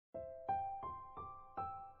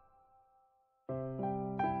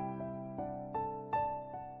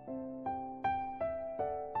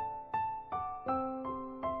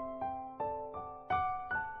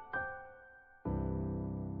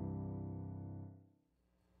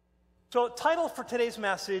So the title for today's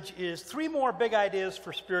message is 3 More Big Ideas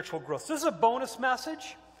for Spiritual Growth. This is a bonus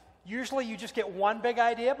message. Usually you just get one big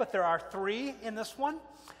idea, but there are 3 in this one.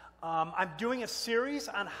 I'm doing a series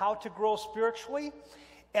on how to grow spiritually,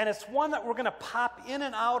 and it's one that we're going to pop in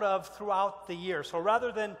and out of throughout the year. So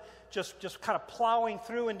rather than just kind of plowing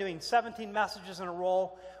through and doing 17 messages in a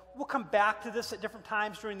row, we'll come back to this at different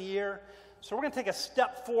times during the year. So we're going to take a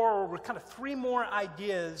step forward with kind of 3 more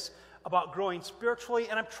ideas about growing spiritually,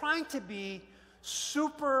 and I'm trying to be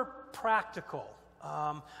super practical.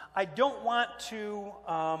 I don't want to,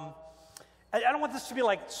 I don't want this to be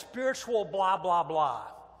like spiritual blah, blah, blah.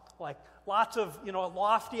 Like lots of,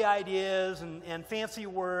 lofty ideas and fancy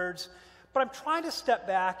words. But I'm trying to step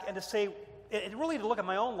back and to say, and really to look at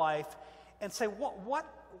my own life and say, what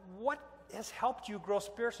has helped you grow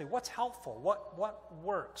spiritually? What's helpful? What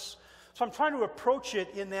works? So I'm trying to approach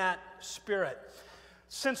it in that spirit.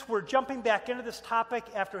 Since we're jumping back into this topic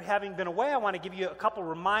after having been away, I want to give you a couple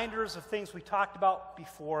reminders of things we talked about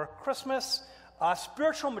before Christmas.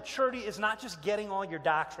 Spiritual maturity is not just getting all your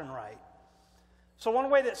doctrine right. So one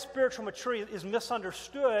way that spiritual maturity is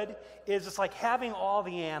misunderstood is it's like having all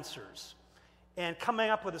the answers and coming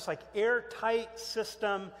up with this like airtight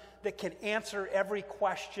system that can answer every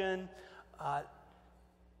question.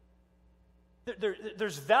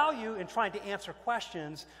 There's value in trying to answer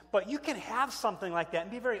questions, but you can have something like that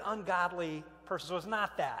and be a very ungodly person. So it's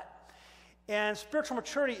not that. And spiritual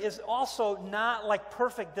maturity is also not like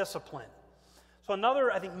perfect discipline. So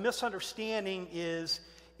another, I think, misunderstanding is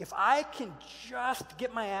if I can just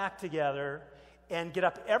get my act together and get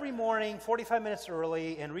up every morning 45 minutes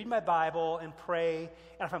early and read my Bible and pray,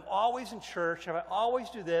 and if I'm always in church, and if I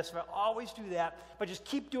always do this, if I always do that, if I just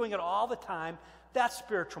keep doing it all the time, that's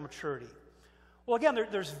spiritual maturity. Well, again,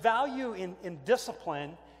 there's value in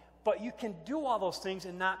discipline, but you can do all those things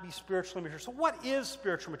and not be spiritually mature. So what is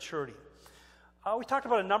spiritual maturity? We talked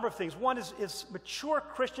about a number of things. One is mature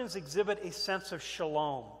Christians exhibit a sense of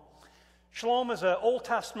shalom. Shalom is an Old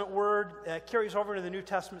Testament word that carries over into the New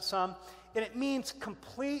Testament some, and it means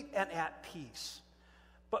complete and at peace.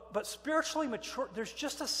 But spiritually mature, there's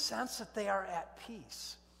just a sense that they are at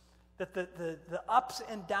peace, that the ups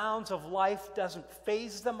and downs of life doesn't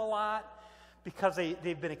faze them a lot, because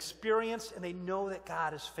they've been experienced and they know that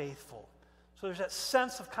God is faithful. So there's that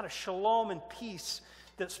sense of kind of shalom and peace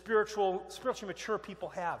that spiritually mature people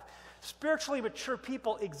have. Spiritually mature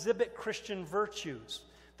people exhibit Christian virtues.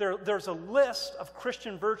 There's a list of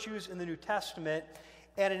Christian virtues in the New Testament,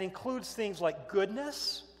 and it includes things like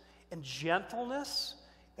goodness and gentleness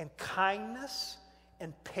and kindness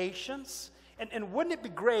and patience. And wouldn't it be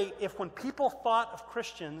great if when people thought of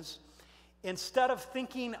Christians, instead of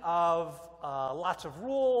thinking of lots of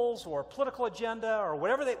rules or political agenda or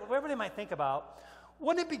whatever they might think about,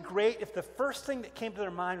 wouldn't it be great if the first thing that came to their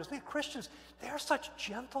mind was, man, Christians, they are such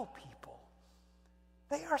gentle people.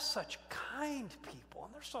 They are such kind people.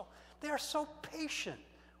 And they are so patient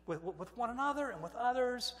with one another and with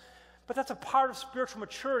others. But that's a part of spiritual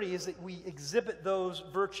maturity, is that we exhibit those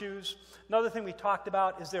virtues. Another thing we talked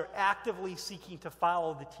about is they're actively seeking to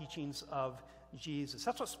follow the teachings of Jesus.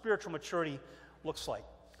 That's what spiritual maturity looks like.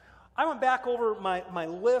 I went back over my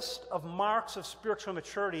list of marks of spiritual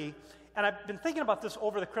maturity, and I've been thinking about this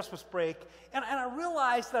over the Christmas break, and I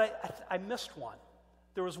realized that I missed one.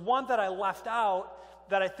 There was one that I left out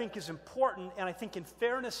that I think is important, and I think in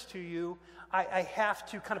fairness to you, I have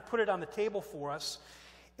to kind of put it on the table for us.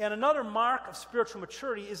 And another mark of spiritual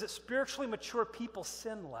maturity is that spiritually mature people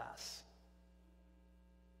sin less.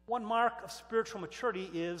 One mark of spiritual maturity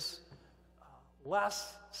is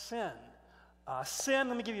less sin. Sin,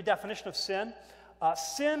 let me give you a definition of sin.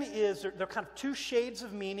 Sin is, there are kind of 2 shades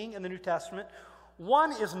of meaning in the New Testament.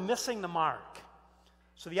 One is missing the mark.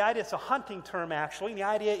 So the idea, it's a hunting term actually, and the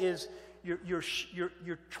idea is you're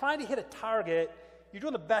trying to hit a target, you're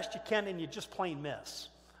doing the best you can, and you just plain miss.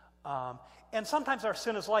 And sometimes our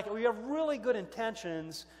sin is like it. We have really good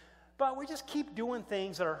intentions, but we just keep doing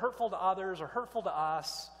things that are hurtful to others or hurtful to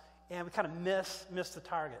us, and we kind of miss the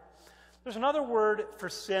target. There's another word for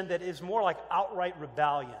sin that is more like outright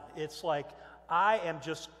rebellion. It's like, I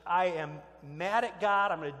am mad at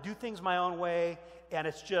God, I'm going to do things my own way, and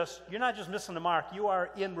it's just, you're not just missing the mark, you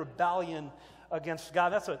are in rebellion against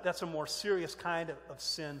God. That's a more serious kind of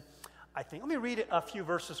sin, I think. Let me read a few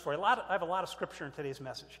verses for you. I have a lot of scripture in today's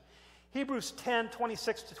message. Hebrews 10,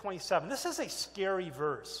 26 to 27. This is a scary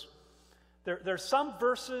verse. There's some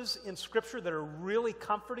verses in Scripture that are really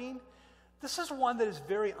comforting. This is one that is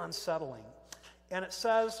very unsettling. And it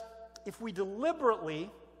says, if we deliberately,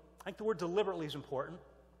 I think the word deliberately is important,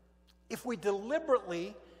 if we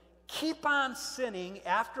deliberately keep on sinning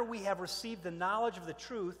after we have received the knowledge of the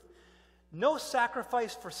truth, no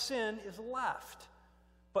sacrifice for sin is left,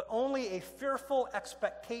 but only a fearful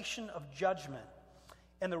expectation of judgment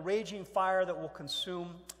and the raging fire that will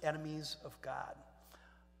consume enemies of God.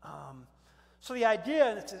 So the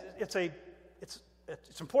idea,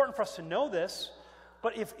 it's important for us to know this,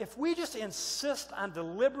 but if we just insist on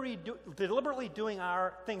deliberately doing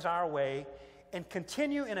things our way and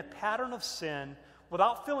continue in a pattern of sin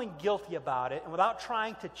without feeling guilty about it and without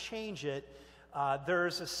trying to change it,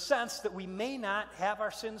 there's a sense that we may not have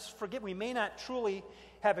our sins forgiven. We may not truly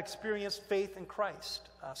have experienced faith in Christ.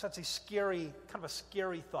 So that's a scary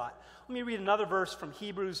thought. Let me read another verse from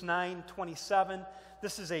Hebrews 9:27.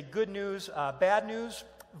 This is a good news, bad news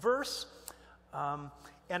verse.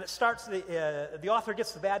 And it starts, the author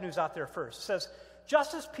gets the bad news out there first. It says,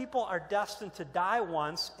 just as people are destined to die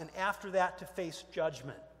once and after that to face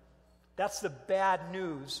judgment. That's the bad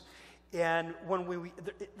news. And when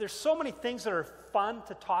there's so many things that are fun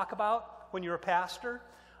to talk about when you're a pastor,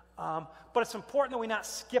 but it's important that we not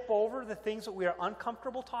skip over the things that we are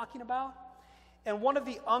uncomfortable talking about. And one of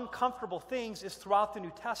the uncomfortable things is throughout the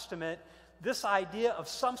New Testament, this idea of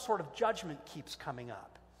some sort of judgment keeps coming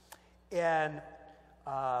up. And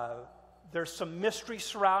there's some mystery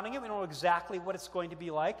surrounding it. We don't know exactly what it's going to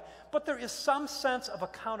be like, but there is some sense of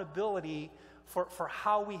accountability for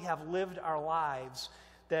how we have lived our lives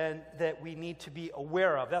that we need to be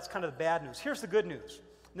aware of. That's kind of the bad news. Here's the good news.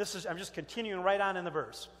 I'm just continuing right on in the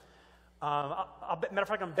verse. Matter of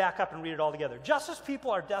fact, I'm going to back up and read it all together. Just as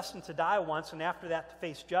people are destined to die once and after that to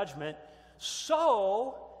face judgment,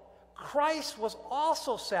 so Christ was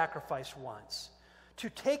also sacrificed once to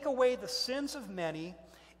take away the sins of many,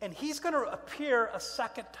 and he's going to appear a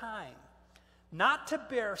second time, not to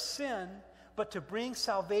bear sin, but to bring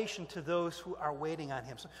salvation to those who are waiting on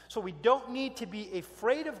him. So we don't need to be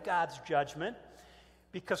afraid of God's judgment,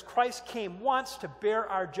 because Christ came once to bear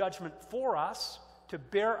our judgment for us, to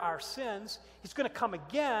bear our sins. He's going to come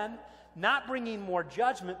again, not bringing more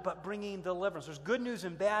judgment, but bringing deliverance. There's good news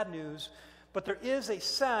and bad news, but there is a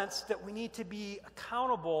sense that we need to be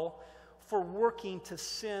accountable for working to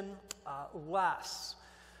sin less.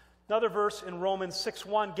 Another verse in Romans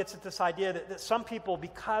 6:1 gets at this idea that some people,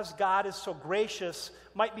 because God is so gracious,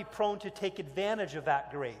 might be prone to take advantage of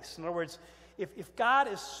that grace. In other words, if God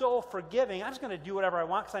is so forgiving, I'm just going to do whatever I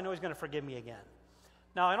want because I know he's going to forgive me again.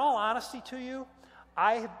 Now, in all honesty to you,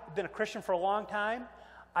 I have been a Christian for a long time.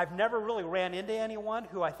 I've never really ran into anyone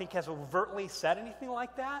who I think has overtly said anything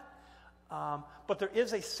like that. But there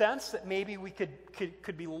is a sense that maybe we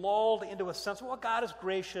could be lulled into a sense, well, God is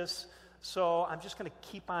gracious, so I'm just going to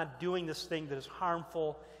keep on doing this thing that is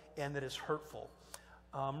harmful and that is hurtful.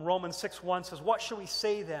 Romans 6:1 says, what shall we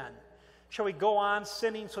say then? Shall we go on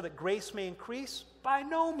sinning so that grace may increase? By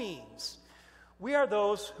no means. We are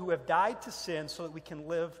those who have died to sin so that we can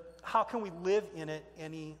live. How can we live in it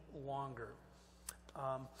any longer?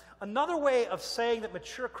 Another way of saying that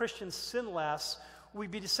mature Christians sin less would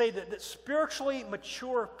be to say that spiritually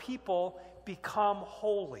mature people become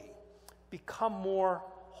holy, become more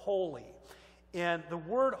holy. And the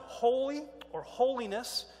word holy or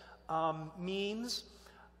holiness means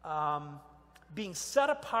being set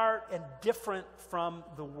apart and different from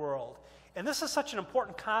the world. And this is such an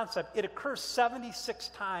important concept. It occurs 76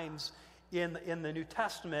 times in the New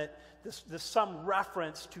Testament, this some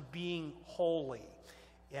reference to being holy.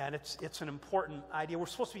 And it's an important idea. We're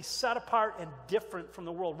supposed to be set apart and different from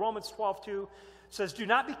the world. Romans 12:2 says, do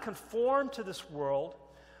not be conformed to this world,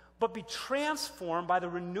 but be transformed by the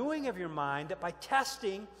renewing of your mind, that by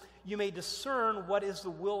testing you may discern what is the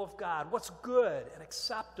will of God, what's good and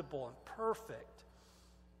acceptable and perfect.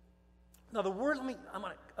 Now the word, I'm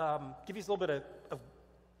going to give you a little bit of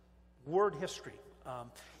word history.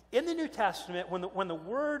 In the New Testament, when the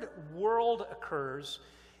word world occurs,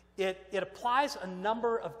 it applies a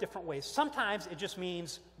number of different ways. Sometimes it just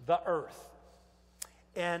means the earth.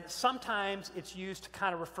 And sometimes it's used to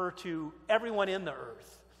kind of refer to everyone in the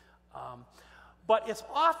earth. But it's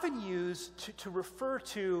often used to refer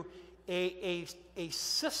to a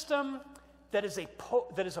system that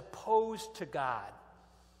is opposed to God.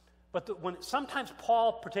 But sometimes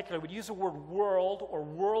Paul particularly would use the word world or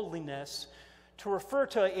worldliness to refer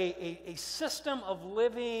to a system of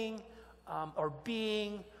living or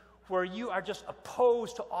being where you are just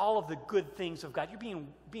opposed to all of the good things of God. You're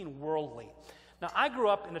being worldly. Now, I grew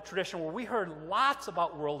up in a tradition where we heard lots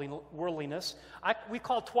about worldliness. We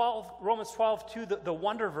called Romans 12:2 the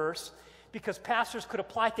wonder verse, because pastors could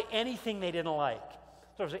apply it to anything they didn't like.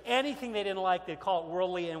 So if there was anything they didn't like, they'd call it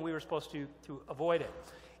worldly, and we were supposed to avoid it.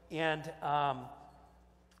 And I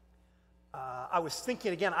was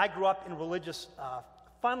thinking, again, I grew up in religious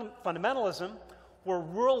fundamentalism, where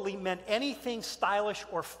worldly meant anything stylish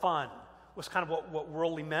or fun, was kind of what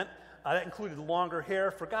worldly meant. That included longer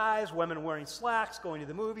hair for guys, women wearing slacks, going to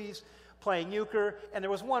the movies, playing euchre, and there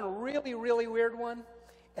was one really, really weird one,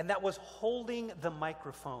 and that was holding the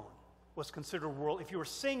microphone was considered worldly. If you were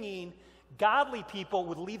singing, godly people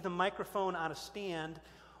would leave the microphone on a stand.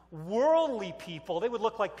 Worldly people, they would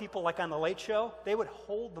look like people like on The Late Show, they would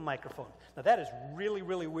hold the microphone. Now that is really,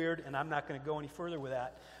 really weird, and I'm not going to go any further with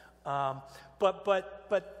that.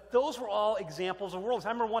 But those were all examples of worldliness. I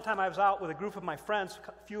remember one time I was out with a group of my friends,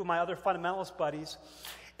 a few of my other fundamentalist buddies,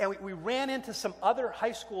 and we ran into some other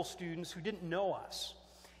high school students who didn't know us.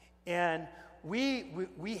 And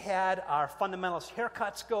we had our fundamentalist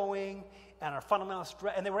haircuts going and our fundamentalist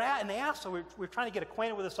dress, and they asked, so we were trying to get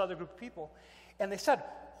acquainted with this other group of people, and they said,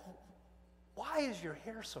 "Why is your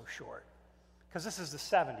hair so short?" Because this is the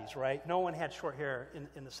 70s, right? No one had short hair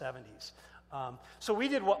in the 70s. So we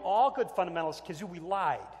did what all good fundamentalist kids do. We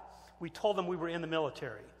lied. We told them we were in the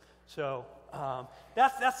military. So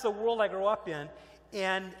that's the world I grew up in,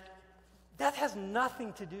 and that has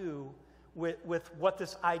nothing to do with what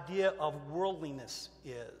this idea of worldliness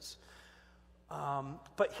is.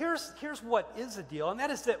 But here's what is the deal, and that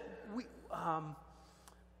is that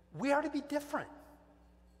we are to be different.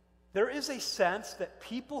 There is a sense that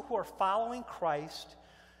people who are following Christ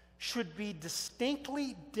should be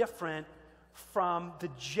distinctly different from the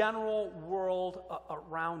general world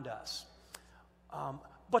around us.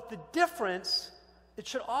 But the difference, it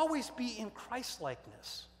should always be in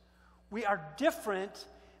Christ-likeness. We are different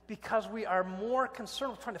because we are more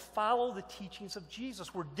concerned with trying to follow the teachings of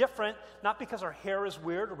Jesus. We're different not because our hair is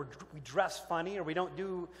weird or we dress funny or we don't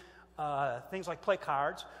do things like play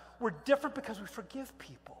cards. We're different because we forgive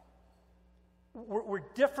people. We're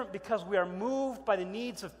different because we are moved by the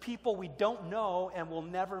needs of people we don't know and will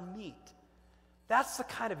never meet. That's the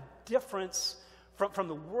kind of difference from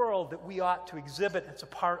the world that we ought to exhibit. It's a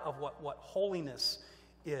part of what holiness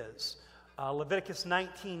is. Leviticus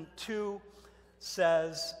 19:2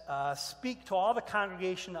 says, "Speak to all the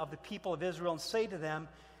congregation of the people of Israel and say to them,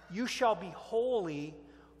 'You shall be holy,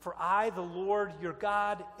 for I, the Lord your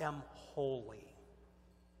God, am holy.'"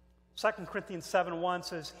 2 Corinthians 7:1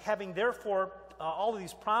 says, "Having therefore all of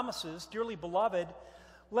these promises, dearly beloved,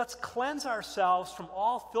 let's cleanse ourselves from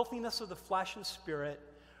all filthiness of the flesh and spirit,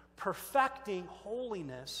 perfecting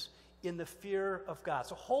holiness in the fear of God."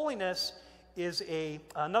 So holiness is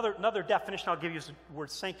another definition I'll give you is the word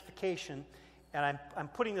sanctification. And I'm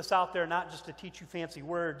putting this out there not just to teach you fancy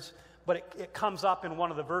words, but it comes up in one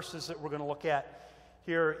of the verses that we're going to look at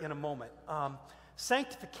here in a moment.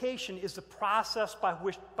 Sanctification is the process by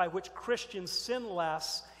which Christians sin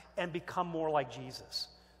less and become more like Jesus.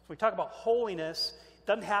 So we talk about holiness. It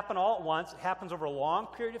doesn't happen all at once. It happens over a long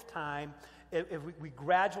period of time. We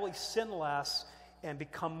gradually sin less and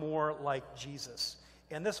become more like Jesus.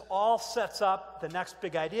 And this all sets up the next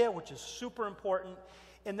big idea, which is super important,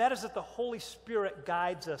 and that is that the Holy Spirit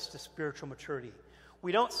guides us to spiritual maturity.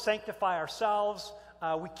 We don't sanctify ourselves.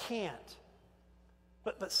 We can't.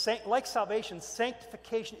 But like salvation,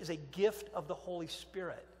 sanctification is a gift of the Holy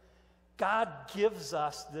Spirit. God gives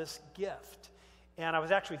us this gift. And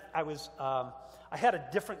I had a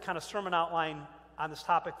different kind of sermon outline on this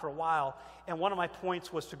topic for a while, and one of my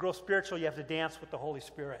points was to grow spiritual, you have to dance with the Holy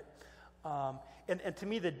Spirit. And to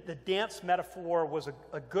me, the dance metaphor was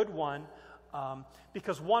a good one,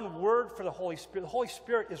 because one word for the Holy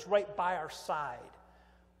Spirit is right by our side.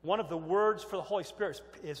 One of the words for the Holy Spirit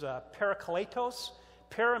is parakletos.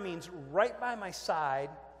 Para means right by my side.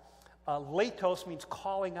 Letos means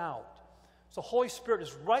calling out. So the Holy Spirit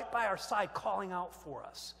is right by our side calling out for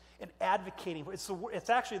us and advocating. It's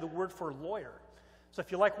actually the word for lawyer. So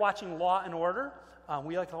if you like watching Law and Order,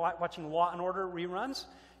 we like watching Law and Order reruns.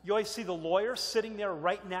 You always see the lawyer sitting there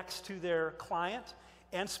right next to their client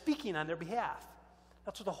and speaking on their behalf.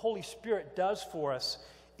 That's what the Holy Spirit does for us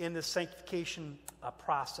in this sanctification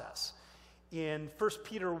process. In 1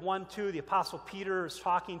 Peter 1:2, the Apostle Peter is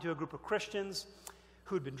talking to a group of Christians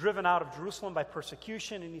who had been driven out of Jerusalem by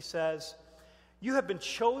persecution, and he says, "You have been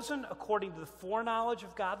chosen according to the foreknowledge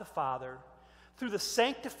of God the Father, through the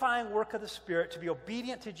sanctifying work of the Spirit, to be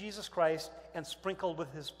obedient to Jesus Christ and sprinkled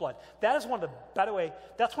with his blood." That is by the way,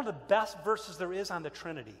 that's one of the best verses there is on the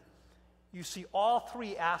Trinity. You see all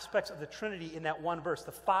three aspects of the Trinity in that one verse.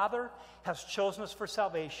 The Father has chosen us for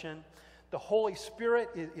salvation. The Holy Spirit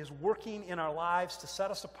is working in our lives to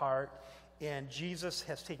set us apart. And Jesus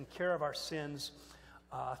has taken care of our sins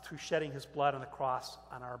through shedding his blood on the cross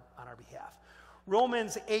on our behalf.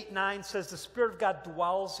 Romans 8:9 says, "The Spirit of God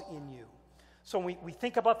dwells in you." So when we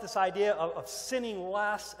think about this idea of sinning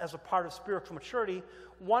less as a part of spiritual maturity,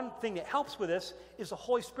 one thing that helps with this is the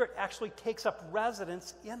Holy Spirit actually takes up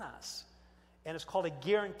residence in us. And it's called a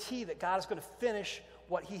guarantee that God is going to finish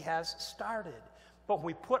what he has started. But when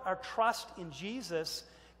we put our trust in Jesus,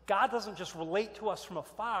 God doesn't just relate to us from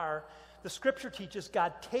afar. The Scripture teaches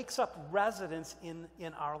God takes up residence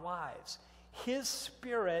in our lives. His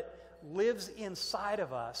Spirit lives inside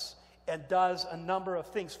of us and does a number of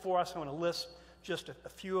things for us. I want to list just a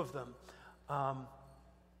few of them.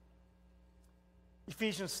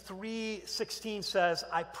 Ephesians 3:16 says,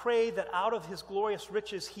 I pray that out of his glorious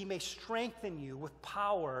riches he may strengthen you with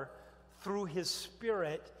power through his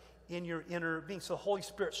Spirit in your inner being. So the Holy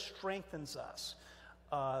Spirit strengthens us.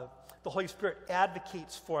 The Holy Spirit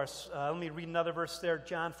advocates for us. Let me read another verse there,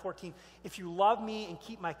 John 14. If you love me and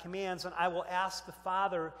keep my commands, and I will ask the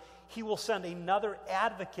Father, he will send another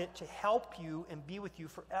advocate to help you and be with you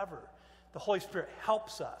forever. The Holy Spirit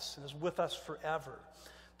helps us and is with us forever.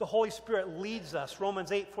 The Holy Spirit leads us. Romans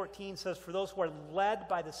 8:14 says, for those who are led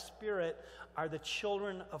by the Spirit are the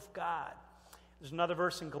children of God. There's another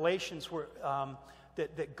verse in Galatians where,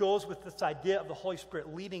 that goes with this idea of the Holy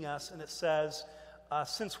Spirit leading us, and it says,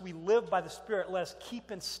 since we live by the Spirit, let us keep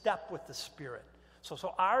in step with the Spirit.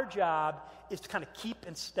 So our job is to kind of keep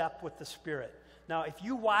in step with the Spirit. Now, if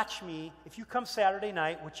you watch me, if you come Saturday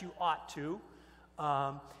night, which you ought to,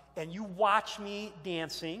 and you watch me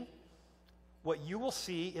dancing, what you will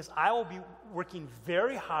see is I will be working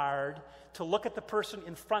very hard to look at the person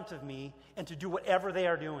in front of me and to do whatever they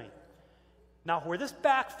are doing. Now, where this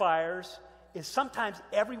backfires is sometimes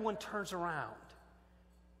everyone turns around,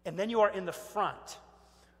 and then you are in the front,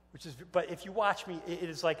 but if you watch me, it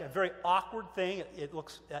is like a very awkward thing. It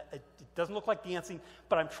doesn't look like dancing,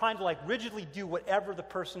 but I'm trying to like rigidly do whatever the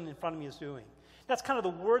person in front of me is doing. That's kind of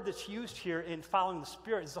the word that's used here in following the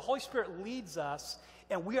Spirit. Is the Holy Spirit leads us,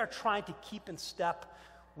 and we are trying to keep in step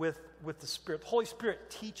with the Spirit. The Holy Spirit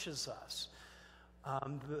teaches us.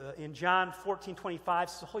 In John 14:25, it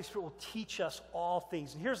says the Holy Spirit will teach us all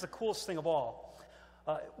things. And here's the coolest thing of all.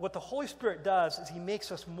 What the Holy Spirit does is he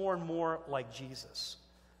makes us more and more like Jesus.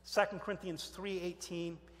 2 Corinthians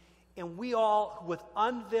 3:18, and we all, who with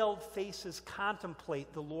unveiled faces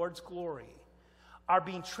contemplate the Lord's glory, are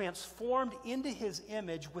being transformed into his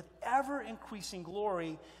image with ever-increasing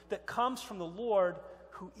glory that comes from the Lord,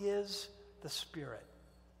 who is the Spirit.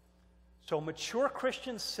 So mature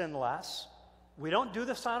Christians sin less. We don't do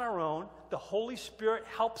this on our own. The Holy Spirit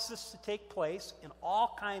helps this to take place in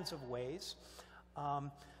all kinds of ways.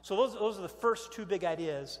 So those are the first two big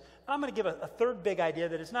ideas. I'm going to give a third big idea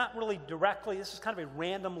that is not really directly, this is kind of a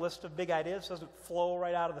random list of big ideas, doesn't flow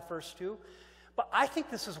right out of the first two. But I think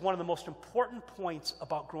this is one of the most important points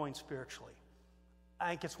about growing spiritually. I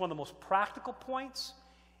think it's one of the most practical points,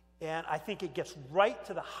 and I think it gets right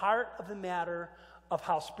to the heart of the matter of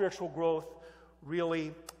how spiritual growth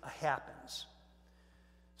really happens.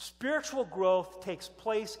 Spiritual growth takes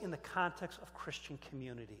place in the context of Christian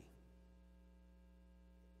community.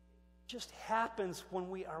 It just happens when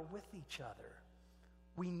we are with each other.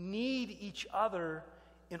 We need each other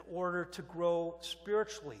in order to grow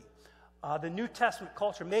spiritually. The New Testament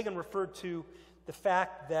culture, Megan referred to the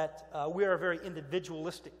fact that we are a very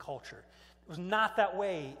individualistic culture. It was not that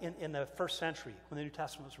way in the first century when the New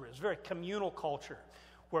Testament was written. It was a very communal culture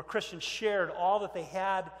where Christians shared all that they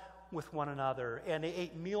had with one another, and they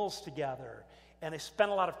ate meals together, and they spent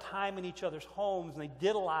a lot of time in each other's homes, and they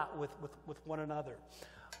did a lot with one another.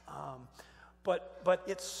 But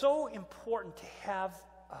it's so important to have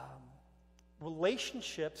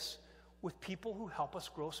relationships with people who help us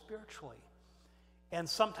grow spiritually. And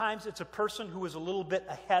sometimes it's a person who is a little bit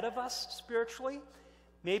ahead of us spiritually.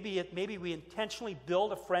 Maybe we intentionally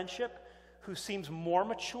build a friendship who seems more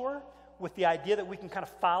mature with the idea that we can kind of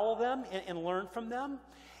follow them and learn from them.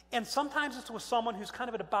 And sometimes it's with someone who's kind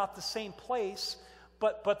of at about the same place,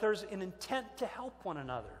 but there's an intent to help one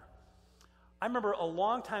another. I remember a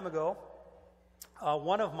long time ago,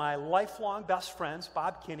 one of my lifelong best friends,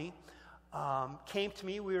 Bob Kinney, came to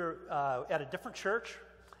me. We were at a different church.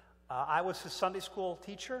 I was his Sunday school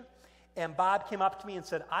teacher, and Bob came up to me and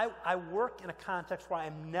said, I work in a context where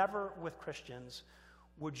I'm never with Christians.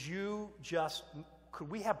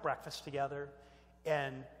 Could we have breakfast together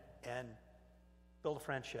and build a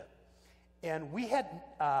friendship? And we had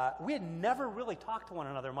never really talked to one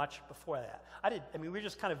another much before that. We were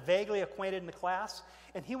just kind of vaguely acquainted in the class,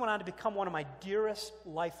 and he went on to become one of my dearest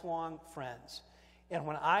lifelong friends. And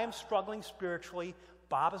when I am struggling spiritually,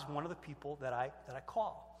 Bob is one of the people that I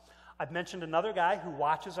call. I've mentioned another guy who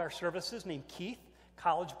watches our services named Keith,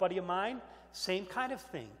 college buddy of mine, same kind of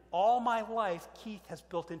thing. All my life, Keith has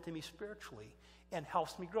built into me spiritually and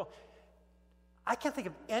helps me grow. I can't think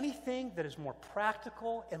of anything that is more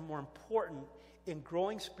practical and more important in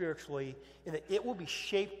growing spiritually, in that it will be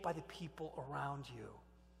shaped by the people around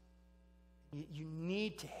you. You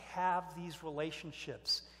need to have these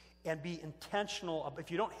relationships and be intentional.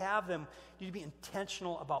 If you don't have them, you need to be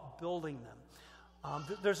intentional about building them.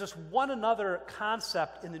 There's this one another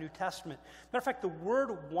concept in the New Testament. Matter of fact, the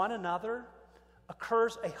word one another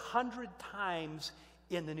occurs 100 times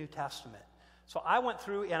in the New Testament. So I went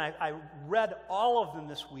through and I read all of them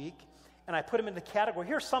this week, and I put them into category.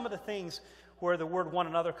 Here's some of the things where the word one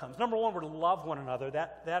another comes. Number one, we're to love one another.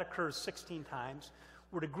 That occurs 16 times.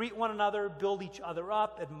 We're to greet one another, build each other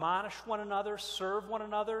up, admonish one another, serve one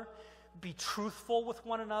another, be truthful with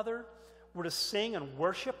one another. We're to sing and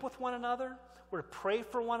worship with one another. We're to pray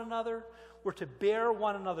for one another. We're to bear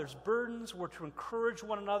one another's burdens. We're to encourage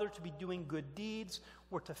one another to be doing good deeds.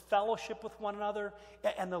 We're to fellowship with one another.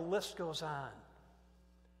 And the list goes on.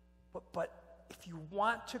 But if you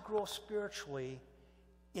want to grow spiritually,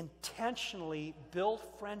 intentionally build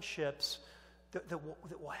friendships that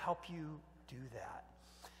will help you do that.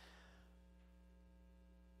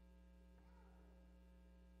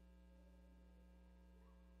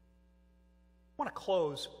 I want to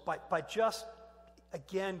close by just,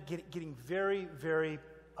 again, getting very, very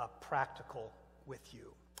practical with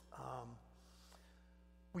you.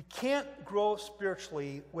 We can't grow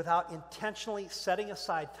spiritually without intentionally setting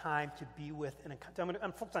aside time to be with and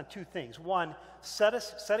I'm focused on two things. One,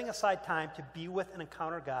 setting aside time to be with and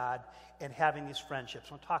encounter God and having these friendships.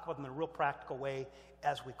 I'm going to talk about them in a real practical way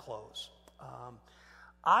as we close.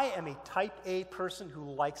 I am a type A person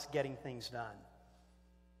who likes getting things done.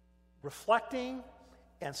 Reflecting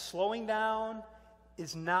and slowing down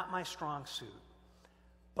is not my strong suit.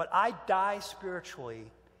 But I die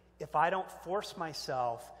spiritually if I don't force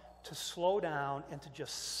myself to slow down and to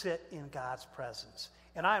just sit in God's presence.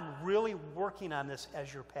 And I'm really working on this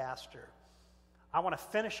as your pastor. I want to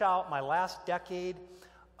finish out my last decade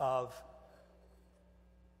of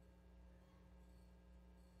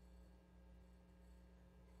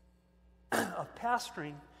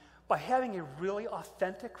pastoring by having a really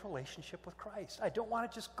authentic relationship with Christ. I don't want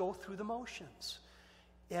to just go through the motions.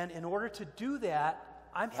 And in order to do that,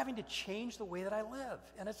 I'm having to change the way that I live,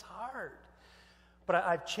 and it's hard. But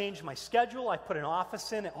I've changed my schedule. I put an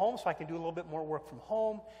office in at home so I can do a little bit more work from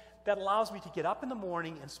home. That allows me to get up in the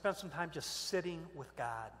morning and spend some time just sitting with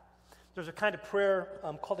God. There's a kind of prayer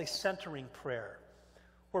called a centering prayer,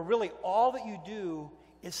 where really all that you do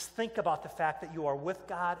is think about the fact that you are with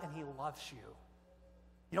God and He loves you.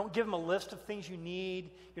 You don't give Him a list of things you need.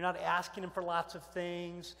 You're not asking Him for lots of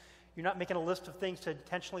things. You're not making a list of things to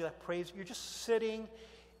intentionally praise. You're just sitting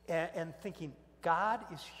and thinking, God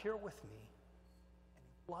is here with me and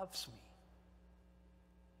He loves me.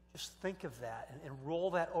 Just think of that and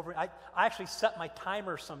roll that over. I actually set my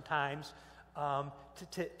timer sometimes I'll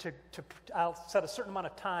set a certain amount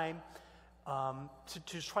of time to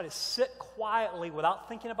just try to sit quietly without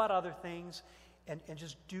thinking about other things and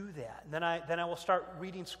just do that. And then I will start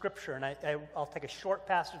reading Scripture, and I'll take a short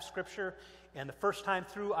passage of Scripture, and the first time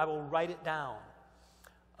through, I will write it down.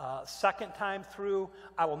 Second time through,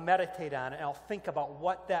 I will meditate on it, and I'll think about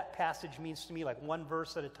what that passage means to me, like one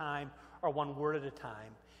verse at a time or one word at a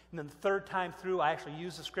time. And then the third time through, I actually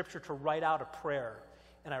use the Scripture to write out a prayer.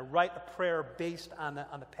 And I write a prayer based on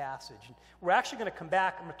the passage. And we're actually going to come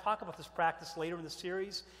back. I'm going to talk about this practice later in the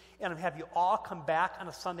series. And I'm going to have you all come back on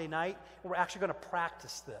a Sunday night. And we're actually going to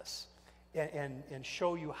practice this and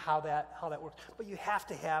show you how that works. But you have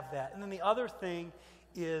to have that. And then the other thing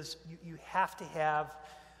is you have to have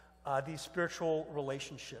these spiritual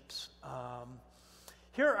relationships.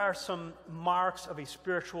 Here are some marks of a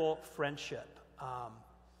spiritual friendship.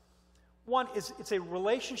 One is it's a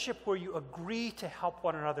relationship where you agree to help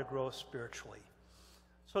one another grow spiritually.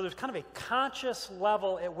 So there's kind of a conscious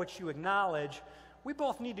level at which you acknowledge, we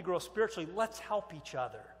both need to grow spiritually, let's help each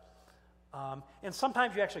other. And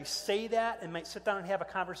sometimes you actually say that and might sit down and have a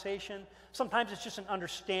conversation. Sometimes it's just an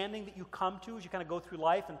understanding that you come to as you kind of go through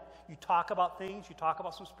life and you talk about things, you talk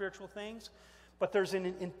about some spiritual things. But there's an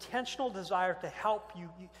intentional desire to help you.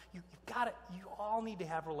 You all need to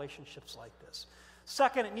have relationships like this.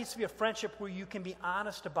 Second, it needs to be a friendship where you can be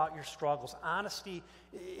honest about your struggles. Honesty,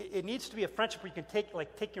 it needs to be a friendship where you can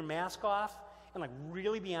take your mask off and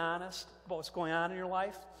really be honest about what's going on in your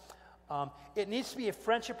life. It needs to be a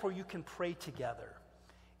friendship where you can pray together.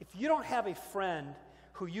 If you don't have a friend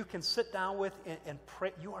who you can sit down with and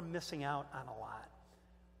pray, you are missing out on a lot.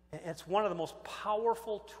 And it's one of the most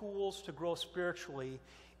powerful tools to grow spiritually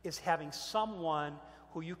is having someone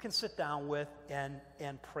who you can sit down with and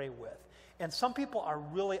pray with. And some people are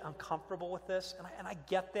really uncomfortable with this, and I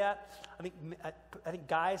get that. I think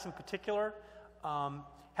guys in particular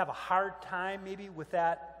have a hard time maybe with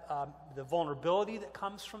that, the vulnerability that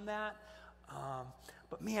comes from that.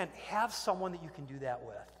 But man, have someone that you can do that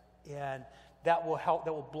with, and that will help,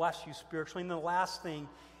 that will bless you spiritually. And the last thing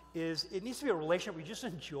is it needs to be a relationship where you just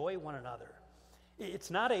enjoy one another. It's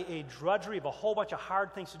not a drudgery of a whole bunch of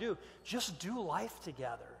hard things to do. Just do life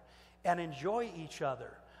together and enjoy each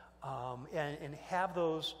other. And have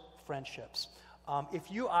those friendships.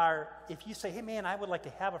 If you say, hey man, I would like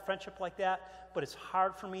to have a friendship like that, but it's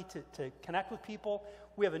hard for me to connect with people,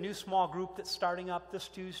 we have a new small group that's starting up this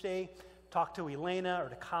Tuesday. Talk to Elena or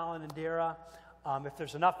to Colin and Dara. If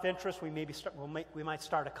there's enough interest, we might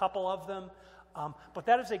start a couple of them. But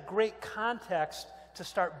that is a great context to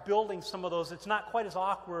start building some of those. It's not quite as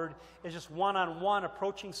awkward as just one-on-one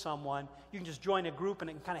approaching someone. You can just join a group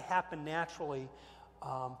and it can kind of happen naturally.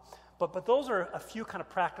 But those are a few kind of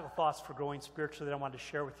practical thoughts for growing spiritually that I wanted to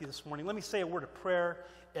share with you this morning. Let me say a word of prayer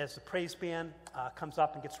as the praise band comes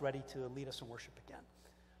up and gets ready to lead us in worship again.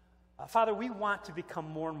 Father, we want to become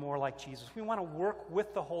more and more like Jesus. We want to work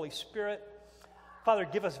with the Holy Spirit. Father,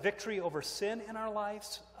 give us victory over sin in our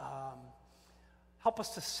lives. Help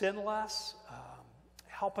us to sin less.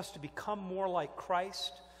 Help us to become more like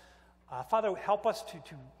Christ. Father, help us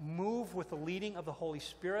to move with the leading of the Holy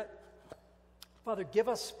Spirit. Father, give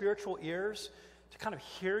us spiritual ears to kind of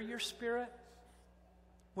hear your Spirit.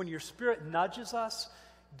 When your Spirit nudges us,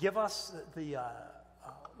 give us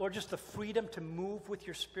Lord, just the freedom to move with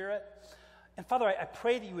your Spirit. And Father, I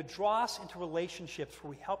pray that you would draw us into relationships where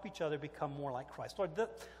we help each other become more like Christ. Lord,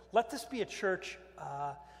 let this be a church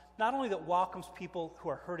not only that welcomes people who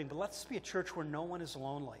are hurting, but let this be a church where no one is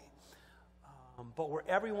lonely, but where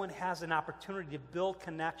everyone has an opportunity to build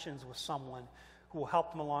connections with someone who will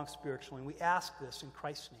help them along spiritually. And we ask this in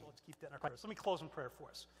Christ's name. So let's keep that in our prayers. Let me close in prayer for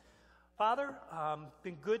us. Father,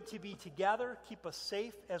 been good to be together. Keep us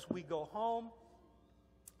safe as we go home.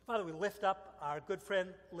 Father, we lift up our good friend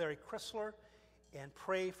Larry Chrysler and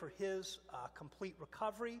pray for his complete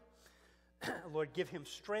recovery. Lord, give him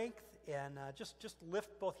strength and just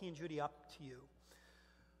lift both he and Judy up to you.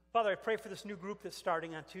 Father, I pray for this new group that's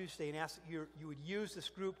starting on Tuesday and ask that you would use this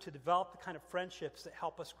group to develop the kind of friendships that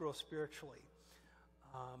help us grow spiritually.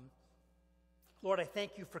 Lord, I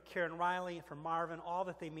thank you for Karen Riley and for Marvin, all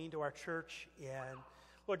that they mean to our church. And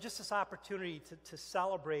Lord, just this opportunity to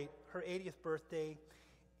celebrate her 80th birthday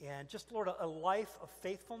and just, Lord, a life of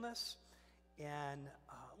faithfulness. And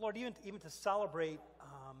Lord, even to celebrate,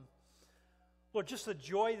 Lord, just the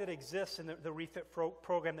joy that exists in the Refit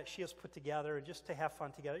program that she has put together and just to have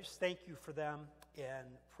fun together. Just thank you for them and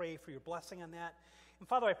pray for your blessing on that. And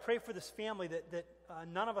Father, I pray for this family that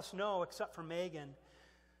none of us know except for Megan,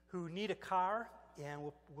 who need a car and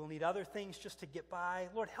will need other things just to get by.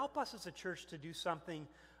 Lord, help us as a church to do something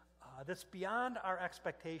that's beyond our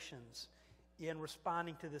expectations in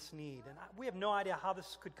responding to this need. And we have no idea how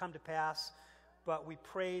this could come to pass, but we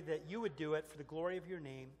pray that you would do it for the glory of your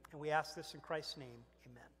name, and we ask this in Christ's name.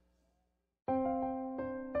 Amen.